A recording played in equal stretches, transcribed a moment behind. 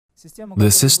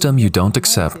The system you don't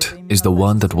accept is the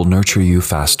one that will nurture you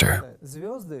faster.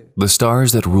 The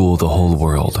stars that rule the whole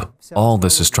world, all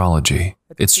this astrology,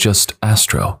 it's just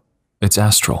astro. It's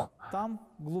astral.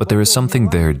 But there is something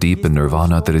there deep in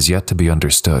nirvana that is yet to be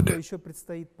understood.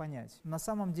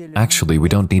 Actually, we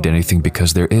don't need anything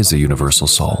because there is a universal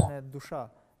soul.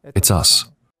 It's us.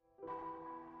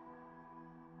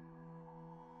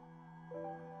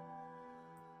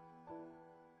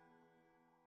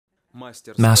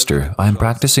 Master, I am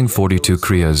practicing 42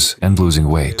 Kriyas and losing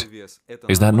weight.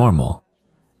 Is that normal?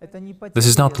 This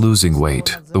is not losing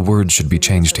weight. The word should be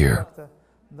changed here.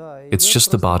 It's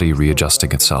just the body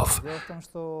readjusting itself.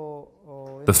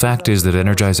 The fact is that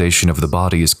energization of the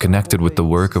body is connected with the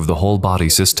work of the whole body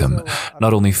system,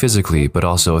 not only physically, but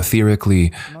also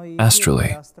etherically,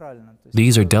 astrally.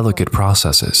 These are delicate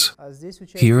processes.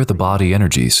 Here, the body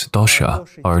energies, dosha,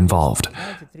 are involved.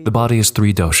 The body has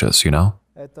 3 doshas, you know?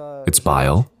 It's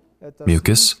bile,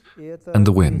 mucus, and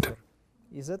the wind.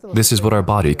 This is what our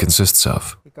body consists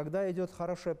of.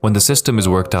 When the system is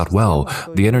worked out well,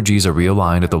 the energies are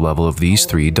realigned at the level of these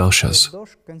 3 doshas.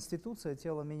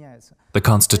 The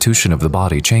constitution of the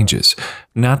body changes.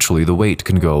 Naturally, the weight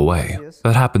can go away.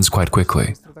 That happens quite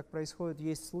quickly.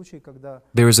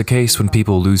 There is a case when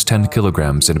people lose 10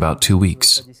 kilograms in about 2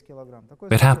 weeks.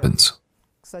 It happens.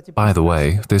 By the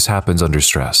way, this happens under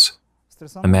stress.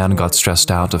 A man got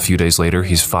stressed out, a few days later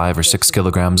he's 5 or 6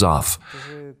 kilograms off.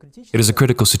 It is a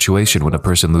critical situation when a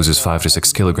person loses 5 to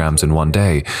 6 kilograms in one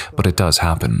day, but it does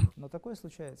happen.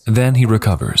 Then he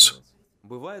recovers.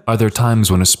 Are there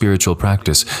times when a spiritual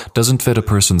practice doesn't fit a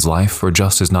person's life or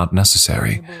just is not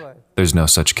necessary? There's no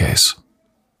such case.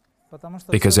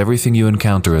 Because everything you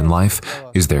encounter in life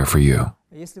is there for you.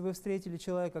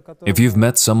 If you've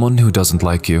met someone who doesn't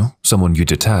like you, someone you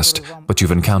detest, but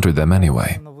you've encountered them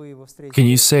anyway, can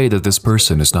you say that this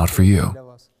person is not for you?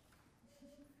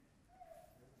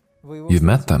 You've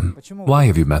met them. Why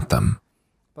have you met them?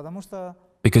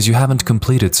 Because you haven't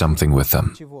completed something with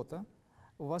them.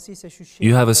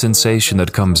 You have a sensation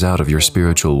that comes out of your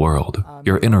spiritual world,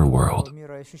 your inner world.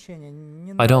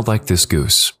 I don't like this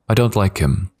goose. I don't like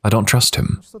him. I don't trust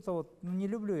him.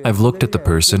 I've looked at the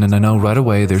person and I know right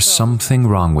away there's something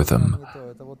wrong with him.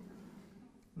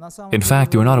 In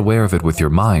fact, you're not aware of it with your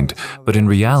mind, but in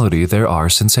reality there are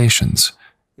sensations.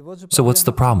 So what's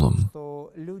the problem?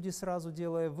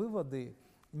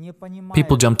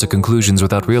 People jump to conclusions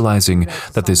without realizing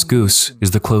that this goose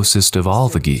is the closest of all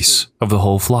the geese, of the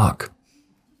whole flock.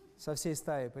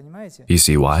 You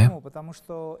see why?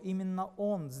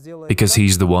 Because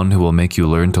he's the one who will make you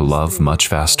learn to love much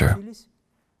faster,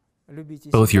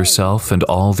 both yourself and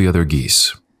all the other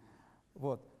geese.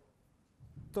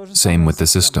 Same with the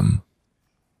system.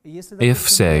 If,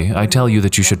 say, I tell you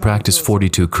that you should practice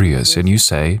 42 Kriyas, and you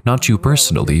say, not you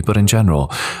personally, but in general,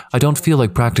 I don't feel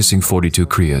like practicing 42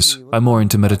 Kriyas, I'm more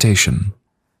into meditation.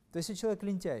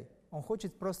 The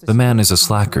man is a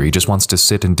slacker, he just wants to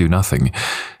sit and do nothing.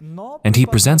 And he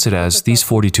presents it as, these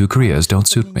 42 Kriyas don't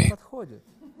suit me.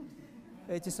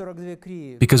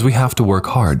 Because we have to work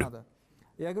hard.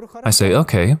 I say,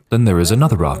 okay, then there is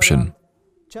another option.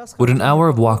 Would an hour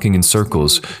of walking in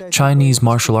circles, Chinese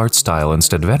martial arts style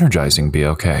instead of energizing, be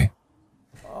okay?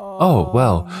 Oh,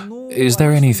 well, is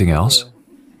there anything else?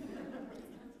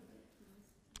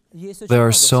 There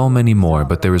are so many more,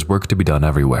 but there is work to be done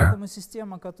everywhere. The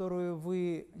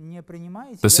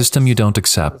system you don't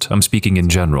accept, I'm speaking in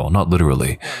general, not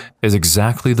literally, is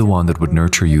exactly the one that would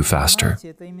nurture you faster.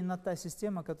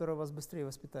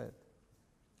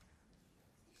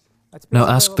 Now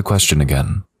ask the question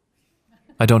again.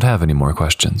 I don't have any more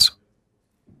questions.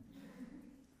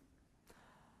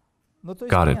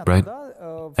 Got it, right?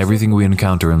 Everything we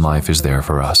encounter in life is there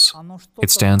for us. It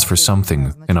stands for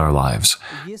something in our lives.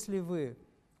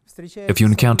 If you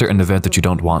encounter an event that you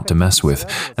don't want to mess with,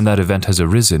 and that event has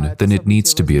arisen, then it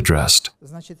needs to be addressed.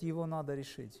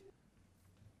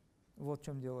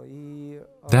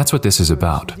 That's what this is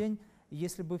about.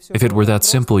 If it were that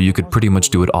simple, you could pretty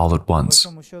much do it all at once.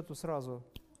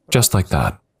 Just like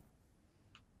that.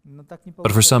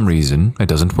 But for some reason, it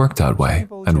doesn't work that way.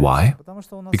 And why?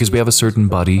 Because we have a certain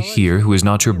buddy here who is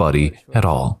not your buddy at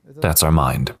all. That's our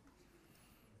mind.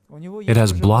 It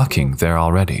has blocking there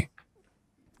already.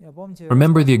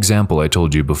 Remember the example I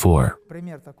told you before.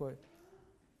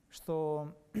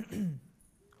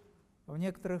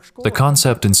 The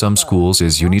concept in some schools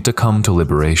is you need to come to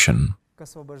liberation.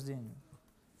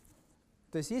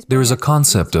 There is a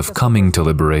concept of coming to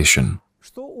liberation.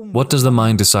 What does the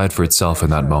mind decide for itself in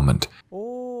that moment?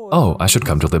 Oh, I should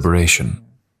come to liberation.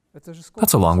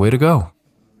 That's a long way to go.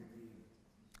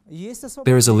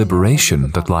 There is a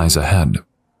liberation that lies ahead.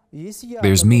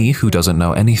 There's me who doesn't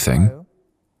know anything.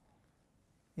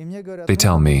 They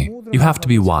tell me, you have to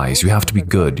be wise, you have to be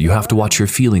good, you have to watch your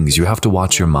feelings, you have to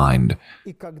watch your mind,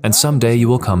 and someday you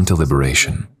will come to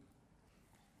liberation.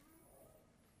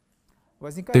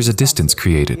 There's a distance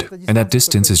created, and that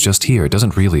distance is just here, it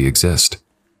doesn't really exist.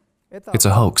 It's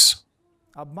a hoax,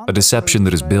 a deception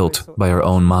that is built by our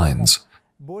own minds.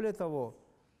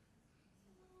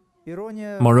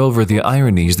 Moreover, the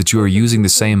irony is that you are using the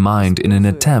same mind in an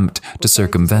attempt to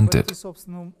circumvent it.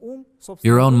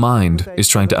 Your own mind is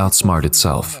trying to outsmart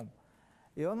itself.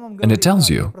 And it tells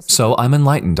you, so I'm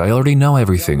enlightened, I already know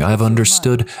everything, I have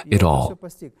understood it all.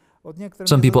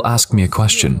 Some people ask me a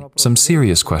question, some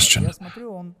serious question.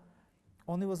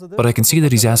 But I can see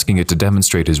that he's asking it to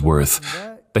demonstrate his worth,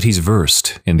 that he's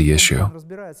versed in the issue.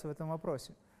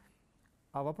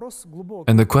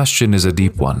 And the question is a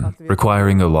deep one,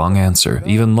 requiring a long answer,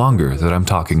 even longer than I'm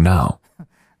talking now.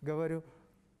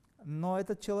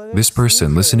 This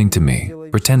person listening to me,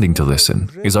 pretending to listen,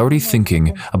 is already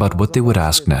thinking about what they would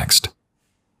ask next.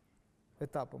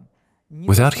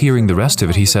 Without hearing the rest of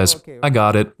it, he says, I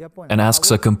got it, and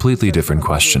asks a completely different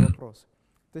question.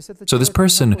 So this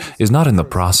person is not in the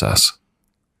process.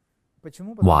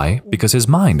 Why? Because his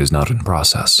mind is not in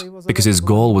process. Because his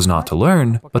goal was not to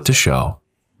learn, but to show.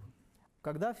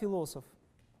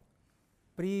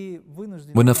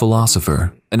 When a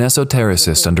philosopher, an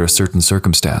esotericist under a certain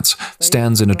circumstance,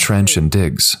 stands in a trench and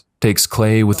digs, takes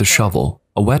clay with a shovel,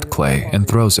 a wet clay, and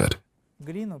throws it,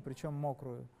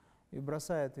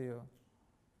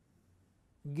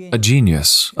 a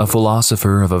genius, a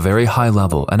philosopher of a very high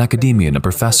level, an academician, a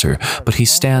professor, but he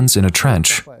stands in a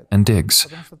trench and digs,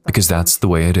 because that's the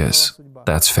way it is.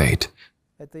 That's fate.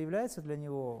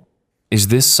 Is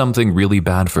this something really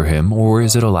bad for him, or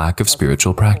is it a lack of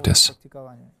spiritual practice?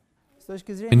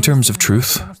 In terms of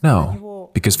truth, no,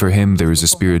 because for him there is a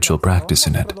spiritual practice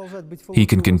in it. He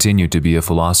can continue to be a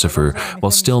philosopher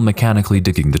while still mechanically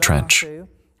digging the trench.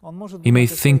 He may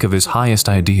think of his highest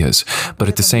ideas, but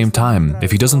at the same time,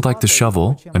 if he doesn't like the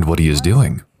shovel and what he is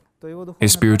doing,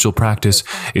 his spiritual practice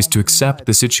is to accept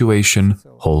the situation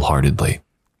wholeheartedly.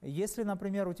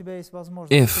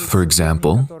 If, for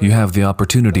example, you have the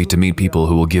opportunity to meet people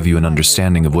who will give you an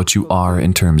understanding of what you are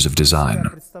in terms of design,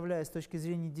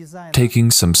 taking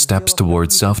some steps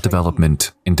towards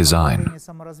self-development in design,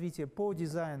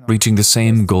 reaching the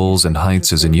same goals and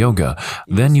heights as in yoga,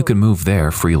 then you can move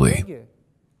there freely.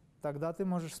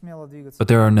 But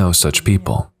there are no such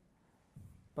people,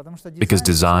 because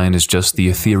design is just the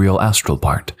ethereal astral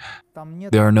part.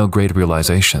 There are no great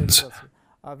realizations,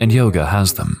 and yoga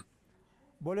has them.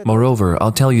 Moreover,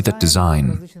 I'll tell you that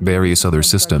design, various other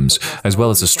systems, as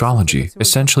well as astrology,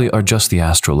 essentially are just the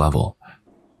astral level.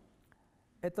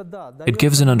 It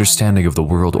gives an understanding of the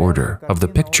world order, of the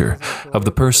picture, of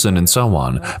the person, and so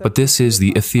on, but this is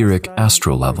the etheric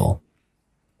astral level.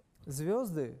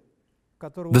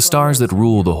 The stars that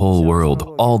rule the whole world,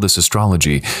 all this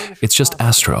astrology, it's just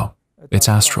astro, it's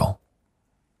astral.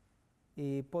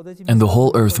 And the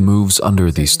whole earth moves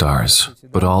under these stars,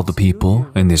 but all the people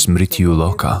in this Mrityu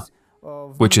Loka,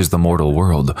 which is the mortal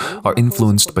world, are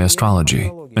influenced by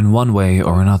astrology in one way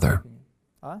or another,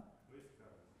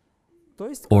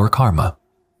 or karma.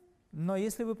 But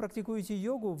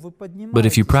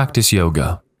if you practice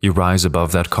yoga, you rise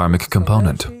above that karmic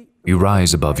component, you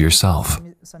rise above yourself.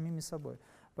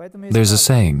 There's a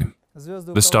saying,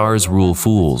 the stars rule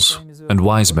fools, and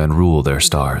wise men rule their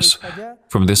stars.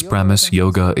 From this premise,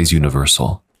 yoga is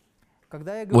universal.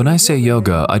 When I say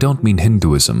yoga, I don't mean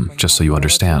Hinduism, just so you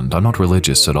understand. I'm not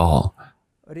religious at all.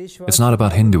 It's not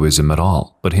about Hinduism at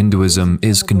all, but Hinduism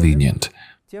is convenient.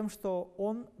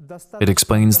 It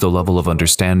explains the level of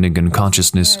understanding and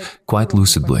consciousness quite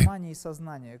lucidly.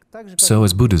 So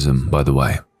is Buddhism, by the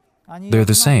way. They're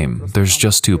the same, there's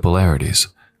just two polarities.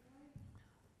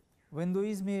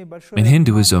 In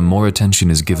Hinduism, more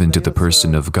attention is given to the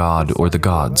person of God or the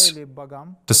gods,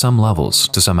 to some levels,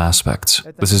 to some aspects.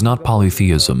 This is not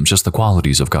polytheism, just the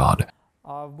qualities of God.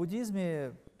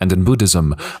 And in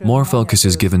Buddhism, more focus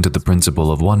is given to the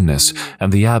principle of oneness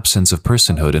and the absence of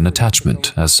personhood and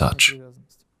attachment as such.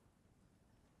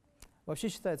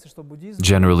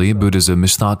 Generally, Buddhism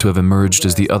is thought to have emerged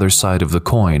as the other side of the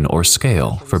coin or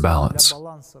scale for balance.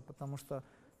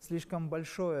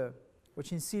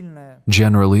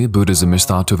 Generally, Buddhism is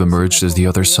thought to have emerged as the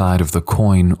other side of the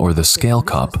coin or the scale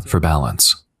cup for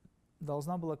balance.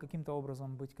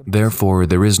 Therefore,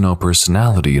 there is no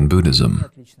personality in Buddhism,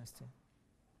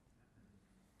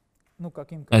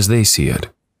 as they see it.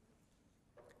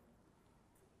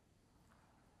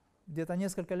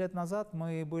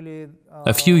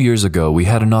 A few years ago, we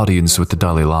had an audience with the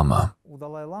Dalai Lama.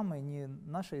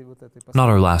 Not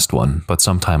our last one, but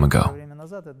some time ago.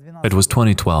 It was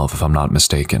 2012, if I'm not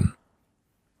mistaken.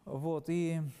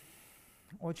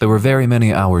 There were very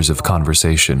many hours of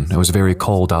conversation. It was very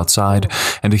cold outside,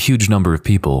 and a huge number of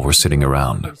people were sitting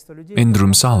around. In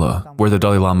Dhurmsala, where the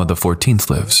Dalai Lama XIV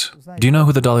lives. Do you know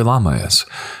who the Dalai Lama is?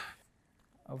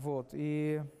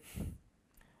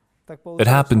 It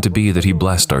happened to be that he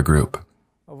blessed our group.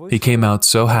 He came out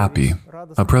so happy,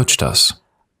 approached us.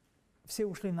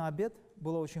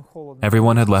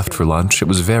 Everyone had left for lunch. It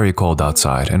was very cold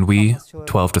outside, and we,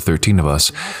 12 to 13 of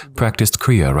us, practiced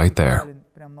Kriya right there.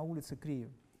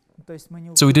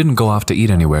 So we didn't go off to eat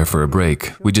anywhere for a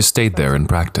break. We just stayed there and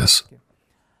practiced.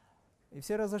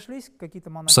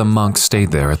 Some monks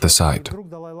stayed there at the site.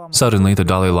 Suddenly, the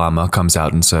Dalai Lama comes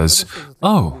out and says,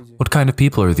 "Oh, what kind of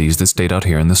people are these that stayed out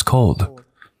here in this cold?"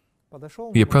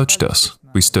 He approached us.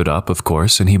 We stood up, of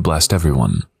course, and he blessed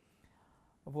everyone.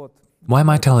 Why am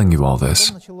I telling you all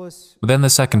this? Then the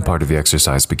second part of the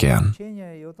exercise began.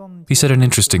 He said an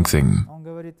interesting thing.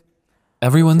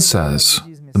 Everyone says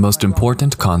the most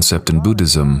important concept in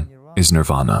Buddhism is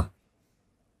nirvana.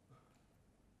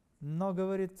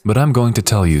 But I'm going to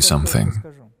tell you something.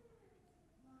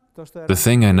 The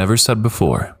thing I never said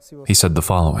before. He said the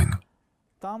following.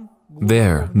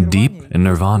 There, deep in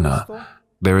nirvana,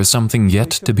 there is something yet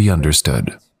to be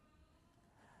understood.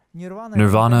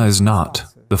 Nirvana is not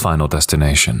the final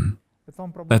destination.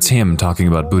 That's him talking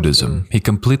about Buddhism. He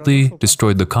completely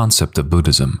destroyed the concept of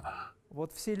Buddhism.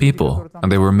 People,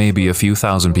 and there were maybe a few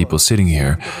thousand people sitting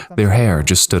here, their hair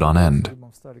just stood on end.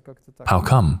 How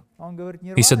come?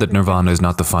 He said that nirvana is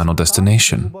not the final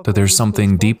destination, that there's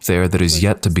something deep there that is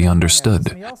yet to be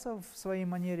understood.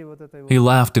 He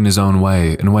laughed in his own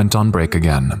way and went on break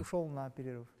again.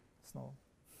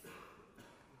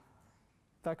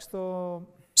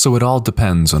 So it all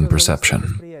depends on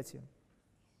perception.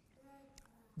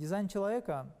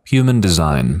 Human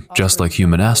design, just like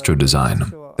human astro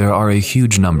design, there are a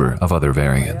huge number of other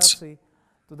variants.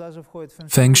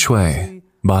 Feng Shui,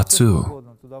 Batsu,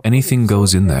 anything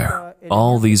goes in there.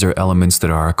 All these are elements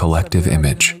that are a collective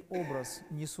image.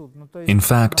 In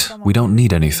fact, we don't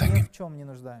need anything,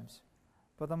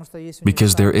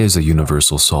 because there is a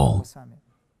universal soul.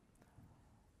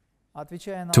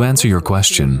 To answer your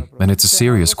question, and it's a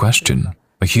serious question,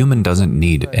 a human doesn't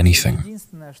need anything.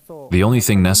 The only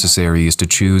thing necessary is to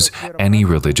choose any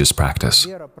religious practice.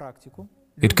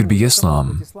 It could be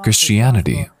Islam,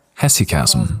 Christianity,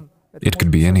 Hesychasm. It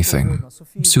could be anything.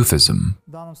 Sufism.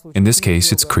 In this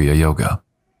case, it's Kriya Yoga.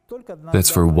 That's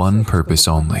for one purpose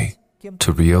only.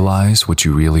 To realize what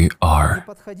you really are.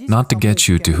 Not to get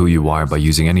you to who you are by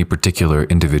using any particular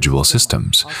individual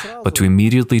systems, but to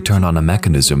immediately turn on a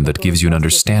mechanism that gives you an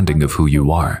understanding of who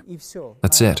you are.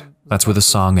 That's it. That's where the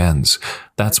song ends.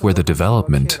 That's where the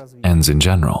development ends in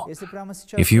general.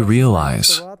 If you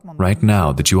realize right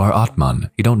now that you are Atman,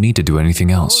 you don't need to do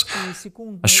anything else.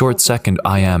 A short second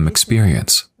I am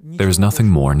experience. There is nothing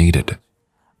more needed.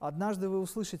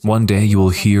 One day you will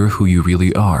hear who you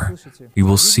really are. You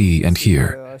will see and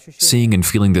hear, seeing and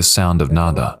feeling the sound of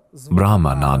nada,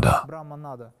 Brahma nada.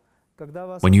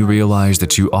 When you realize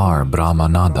that you are Brahma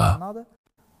nada,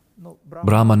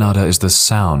 Brahma nada is the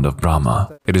sound of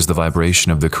Brahma. It is the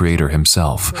vibration of the Creator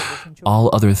Himself.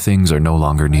 All other things are no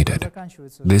longer needed.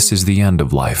 This is the end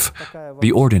of life,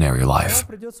 the ordinary life.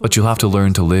 But you'll have to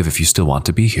learn to live if you still want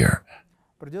to be here.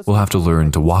 We'll have to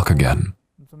learn to walk again.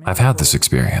 I've had this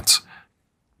experience.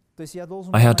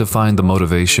 I had to find the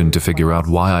motivation to figure out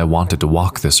why I wanted to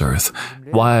walk this earth,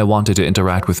 why I wanted to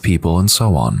interact with people, and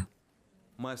so on.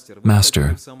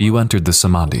 Master, you entered the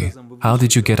Samadhi. How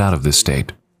did you get out of this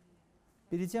state?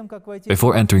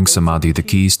 Before entering Samadhi, the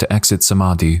keys to exit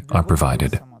Samadhi are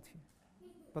provided.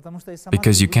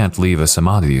 Because you can't leave a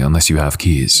Samadhi unless you have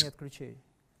keys.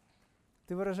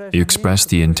 You express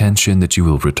the intention that you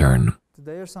will return.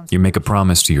 You make a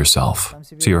promise to yourself,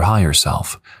 to your higher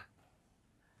self.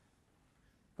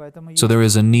 So there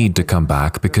is a need to come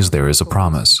back because there is a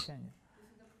promise.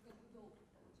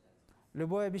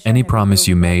 Any promise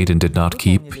you made and did not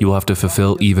keep, you'll have to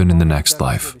fulfill even in the next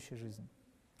life.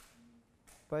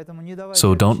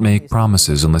 So don't make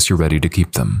promises unless you're ready to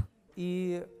keep them.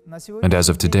 And as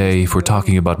of today, if we're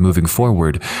talking about moving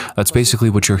forward, that's basically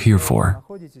what you're here for.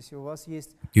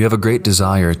 You have a great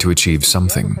desire to achieve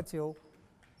something.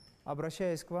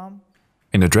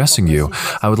 In addressing you,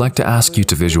 I would like to ask you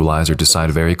to visualize or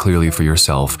decide very clearly for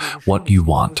yourself what you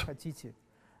want.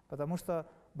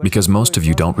 Because most of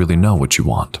you don't really know what you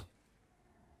want.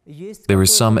 There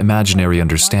is some imaginary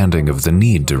understanding of the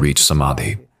need to reach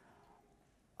Samadhi.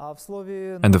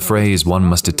 And the phrase "one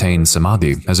must attain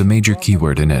Samadhi" has a major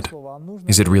keyword in it.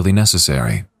 Is it really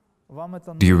necessary?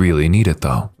 Do you really need it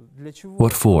though?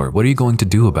 What for? What are you going to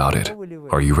do about it?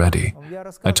 Are you ready?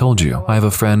 I told you, I have a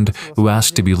friend who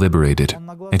asked to be liberated,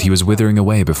 and he was withering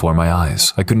away before my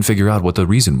eyes. I couldn't figure out what the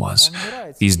reason was.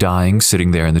 He's dying,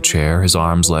 sitting there in the chair, his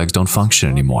arms, legs don't function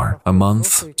anymore. A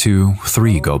month, 2,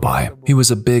 3 go by. He was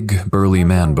a big, burly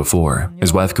man before.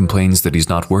 His wife complains that he's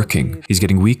not working. He's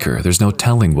getting weaker, there's no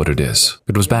telling what it is.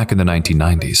 It was back in the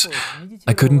 1990s.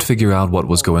 I couldn't figure out what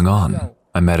was going on.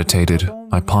 I meditated,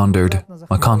 I pondered,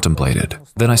 I contemplated.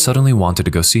 Then I suddenly wanted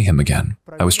to go see him again.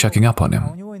 I was checking up on him,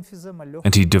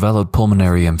 and he developed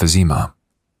pulmonary emphysema.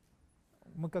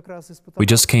 We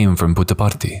just came from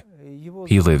Puttaparthi.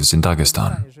 He lives in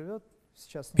Dagestan.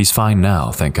 He's fine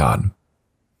now, thank God.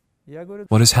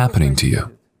 What is happening to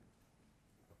you?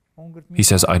 He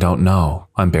says, I don't know,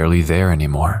 I'm barely there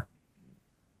anymore.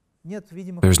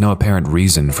 There's no apparent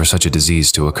reason for such a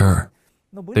disease to occur.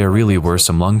 There really were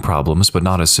some lung problems, but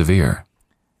not as severe.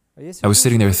 I was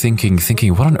sitting there thinking,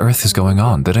 what on earth is going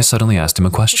on? Then I suddenly asked him a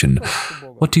question.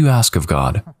 What do you ask of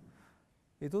God?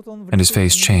 And his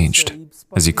face changed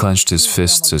as he clenched his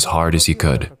fists as hard as he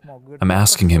could. I'm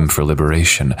asking him for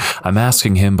liberation. I'm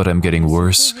asking him, but I'm getting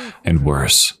worse and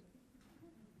worse.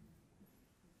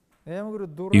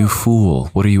 You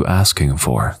fool, what are you asking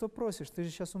for?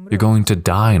 You're going to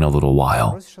die in a little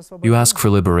while. You ask for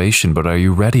liberation, but are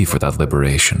you ready for that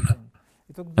liberation?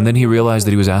 And then he realized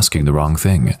that he was asking the wrong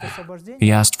thing.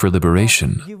 He asked for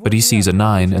liberation, but he sees a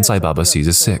 9 and Sai Baba sees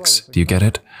a 6. Do you get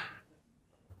it?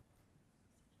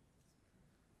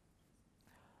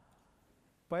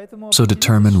 So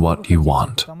determine what you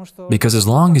want. Because as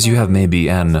long as you have maybe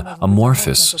an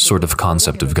amorphous sort of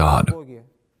concept of God,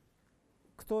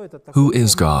 who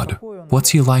is God?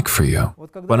 What's He like for you?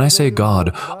 When I say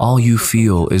God, all you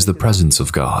feel is the presence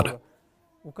of God.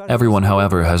 Everyone,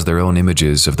 however, has their own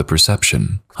images of the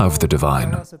perception of the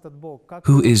divine.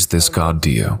 Who is this God to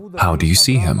you? How do you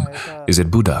see Him? Is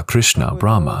it Buddha, Krishna,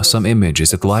 Brahma, some image?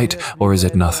 Is it light or is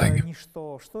it nothing?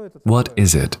 What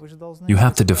is it? You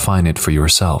have to define it for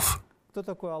yourself.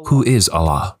 Who is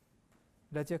Allah?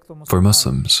 For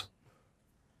Muslims,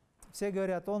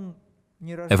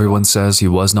 everyone says He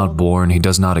was not born, He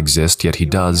does not exist, yet He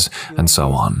does, and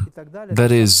so on.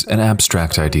 That is an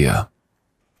abstract idea.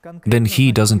 Then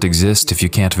He doesn't exist if you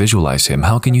can't visualize Him.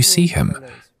 How can you see Him?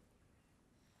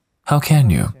 How can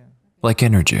you? Like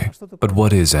energy. But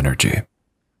what is energy?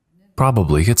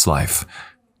 Probably it's life.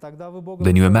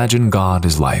 Then you imagine God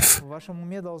is life.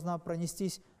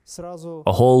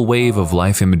 A whole wave of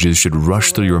life images should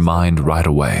rush through your mind right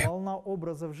away.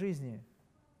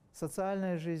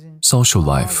 Social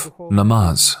life,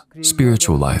 namaz,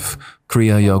 spiritual life,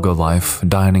 Kriya yoga life,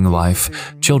 dining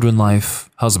life, children life,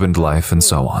 husband life, and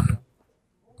so on.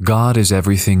 God is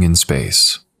everything in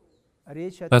space.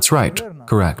 That's right,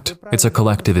 correct. It's a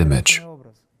collective image.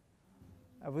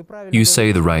 You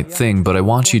say the right thing, but I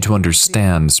want you to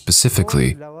understand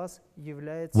specifically,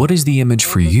 what is the image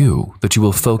for you that you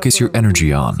will focus your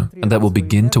energy on and that will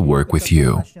begin to work with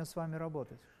you?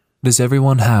 Does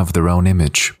everyone have their own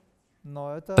image?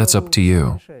 That's up to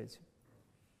you.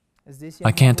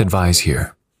 I can't advise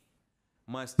here.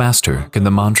 Master, can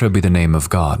the mantra be the name of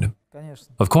God?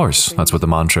 Of course, that's what the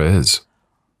mantra is.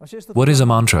 What is a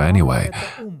mantra anyway?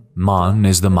 Man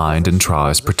is the mind and Tra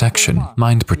is protection,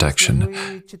 mind protection.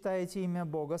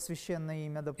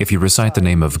 If you recite the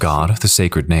name of God, the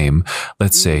sacred name,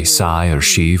 let's say Sai or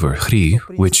Shiv or Hri,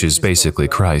 which is basically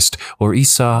Christ, or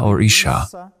Isa or Isha.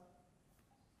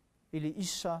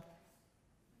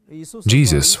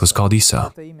 Jesus was called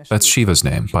Isa. That's Shiva's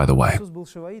name, by the way.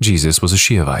 Jesus was a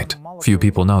Shiavite. Few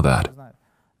people know that.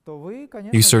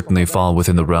 You certainly fall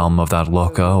within the realm of that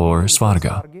Loka or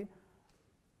Svarga.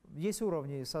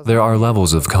 There are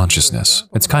levels of consciousness.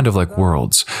 It's kind of like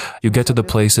worlds. You get to the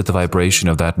place that the vibration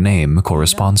of that name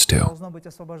corresponds to.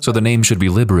 So the name should be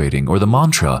liberating, or the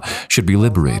mantra should be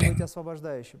liberating.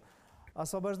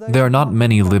 There are not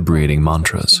many liberating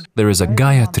mantras. There is a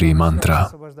Gayatri mantra.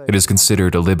 It is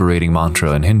considered a liberating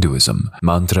mantra in Hinduism.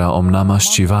 Mantra Om Namah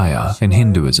Shivaya in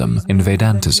Hinduism, in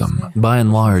Vedantism. By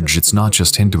and large, it's not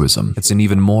just Hinduism. It's an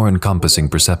even more encompassing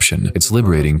perception. It's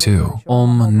liberating too.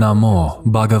 Om Namo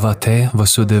Bhagavate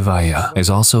Vasudevaya is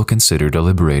also considered a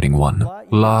liberating one.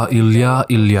 La Ilya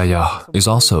Ilyaya is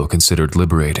also considered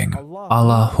liberating.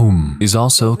 Allahum is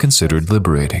also considered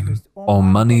liberating.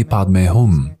 Om Mani Padme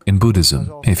Hum in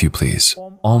Buddhism, if you please.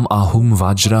 Om Ahum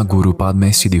Vajra Guru Padme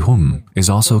Siddhi Hum is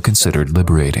also considered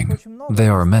liberating.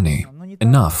 There are many.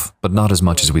 Enough, but not as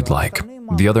much as we'd like.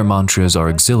 The other mantras are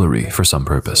auxiliary for some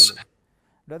purpose.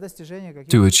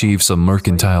 to achieve some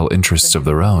mercantile interests of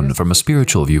their own from a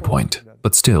spiritual viewpoint,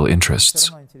 but still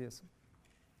interests.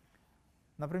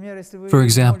 For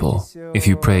example, if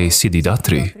you pray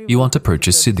Siddhidatri, you want to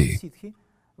purchase Siddhi.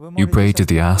 You pray to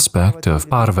the aspect of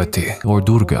Parvati or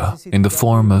Durga in the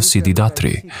form of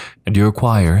Siddhidatri, and you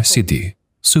acquire Siddhi,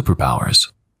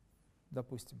 superpowers.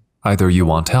 Either you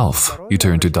want health, you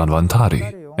turn to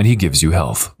Dhanvantari, and he gives you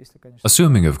health.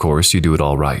 Assuming, of course, you do it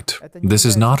all right. This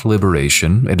is not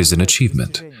liberation, it is an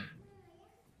achievement.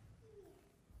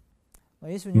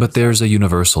 But there's a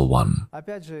universal one.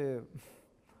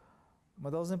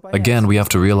 Again, we have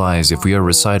to realize if we are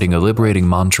reciting a liberating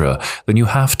mantra, then you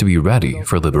have to be ready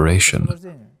for liberation.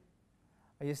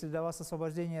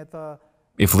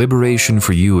 If liberation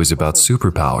for you is about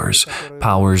superpowers,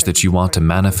 powers that you want to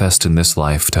manifest in this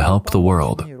life to help the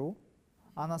world,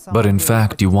 but in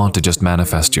fact you want to just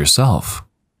manifest yourself,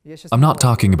 I'm not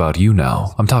talking about you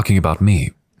now, I'm talking about me.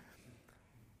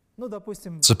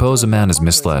 Suppose a man is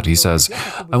misled, he says,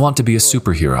 I want to be a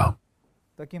superhero.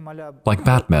 Like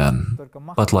Batman,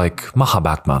 but like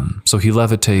Mahabatman, so he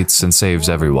levitates and saves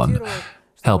everyone,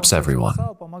 helps everyone.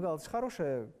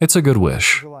 It's a good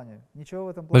wish.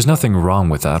 There's nothing wrong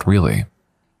with that, really.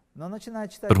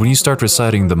 But when you start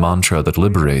reciting the mantra that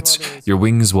liberates, your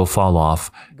wings will fall off,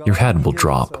 your head will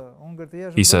drop.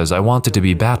 He says, I wanted to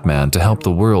be Batman to help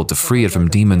the world, to free it from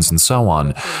demons and so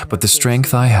on, but the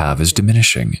strength I have is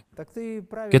diminishing.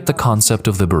 Get the concept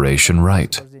of liberation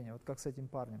right.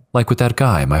 Like with that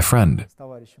guy, my friend.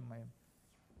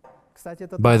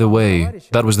 By the way,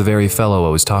 that was the very fellow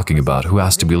I was talking about who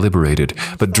asked to be liberated,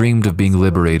 but dreamed of being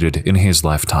liberated in his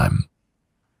lifetime.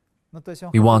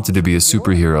 He wanted to be a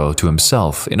superhero to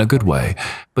himself in a good way,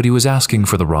 but he was asking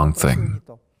for the wrong thing.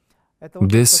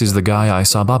 This is the guy I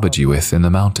saw Babaji with in the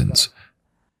mountains.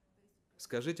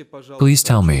 Please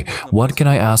tell me, what can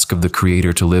I ask of the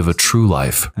Creator to live a true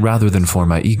life rather than for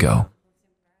my ego?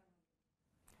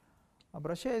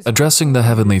 Addressing the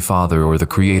Heavenly Father or the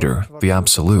Creator, the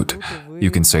Absolute, you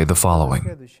can say the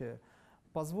following.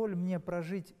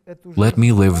 Let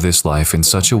me live this life in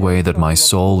such a way that my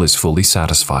soul is fully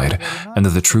satisfied and that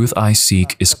the truth I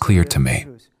seek is clear to me,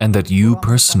 and that you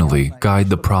personally guide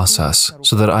the process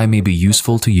so that I may be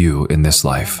useful to you in this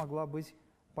life.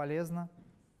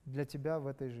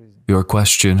 Your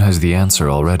question has the answer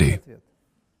already.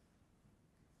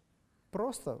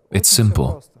 It's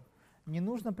simple.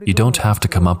 You don't have to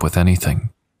come up with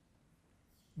anything.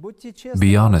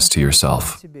 Be honest to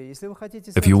yourself.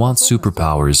 If you want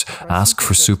superpowers, ask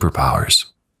for superpowers.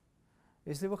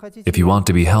 If you want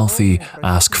to be healthy,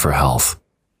 ask for health.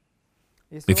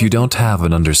 If you don't have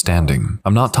an understanding,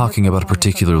 I'm not talking about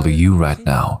particularly you right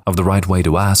now, of the right way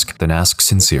to ask, then ask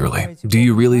sincerely. Do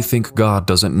you really think God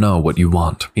doesn't know what you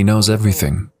want? He knows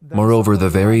everything. Moreover, the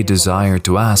very desire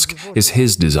to ask is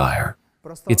His desire.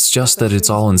 It's just that it's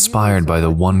all inspired by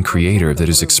the one Creator that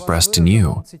is expressed in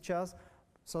you.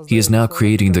 He is now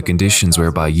creating the conditions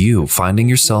whereby you, finding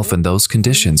yourself in those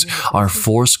conditions, are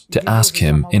forced to ask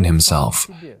Him in Himself.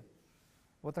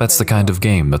 That's the kind of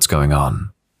game that's going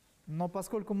on.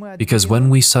 Because when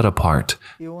we set apart,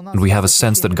 and we have a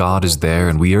sense that God is there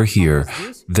and we are here,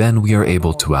 then we are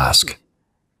able to ask.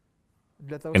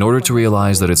 In order to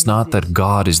realize that it's not that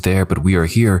God is there but we are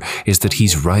here, is that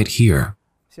He's right here.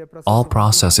 All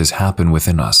processes happen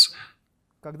within us.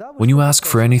 When you ask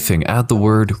for anything, add the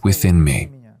word within me.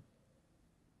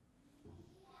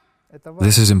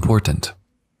 This is important.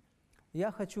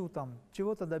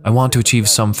 I want to achieve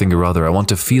something or other. I want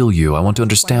to feel you. I want to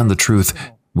understand the truth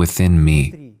within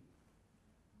me.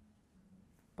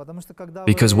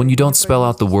 Because when you don't spell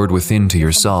out the word within to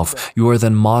yourself, you are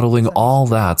then modeling all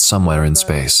that somewhere in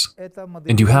space.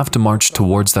 And you have to march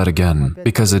towards that again,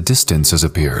 because a distance has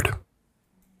appeared.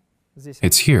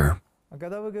 It's here.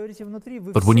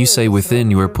 But when you say within,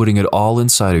 you are putting it all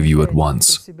inside of you at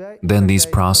once. Then these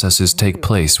processes take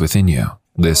place within you.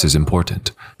 This is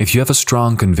important. If you have a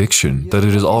strong conviction that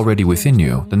it is already within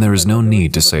you, then there is no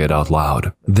need to say it out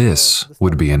loud. This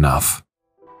would be enough.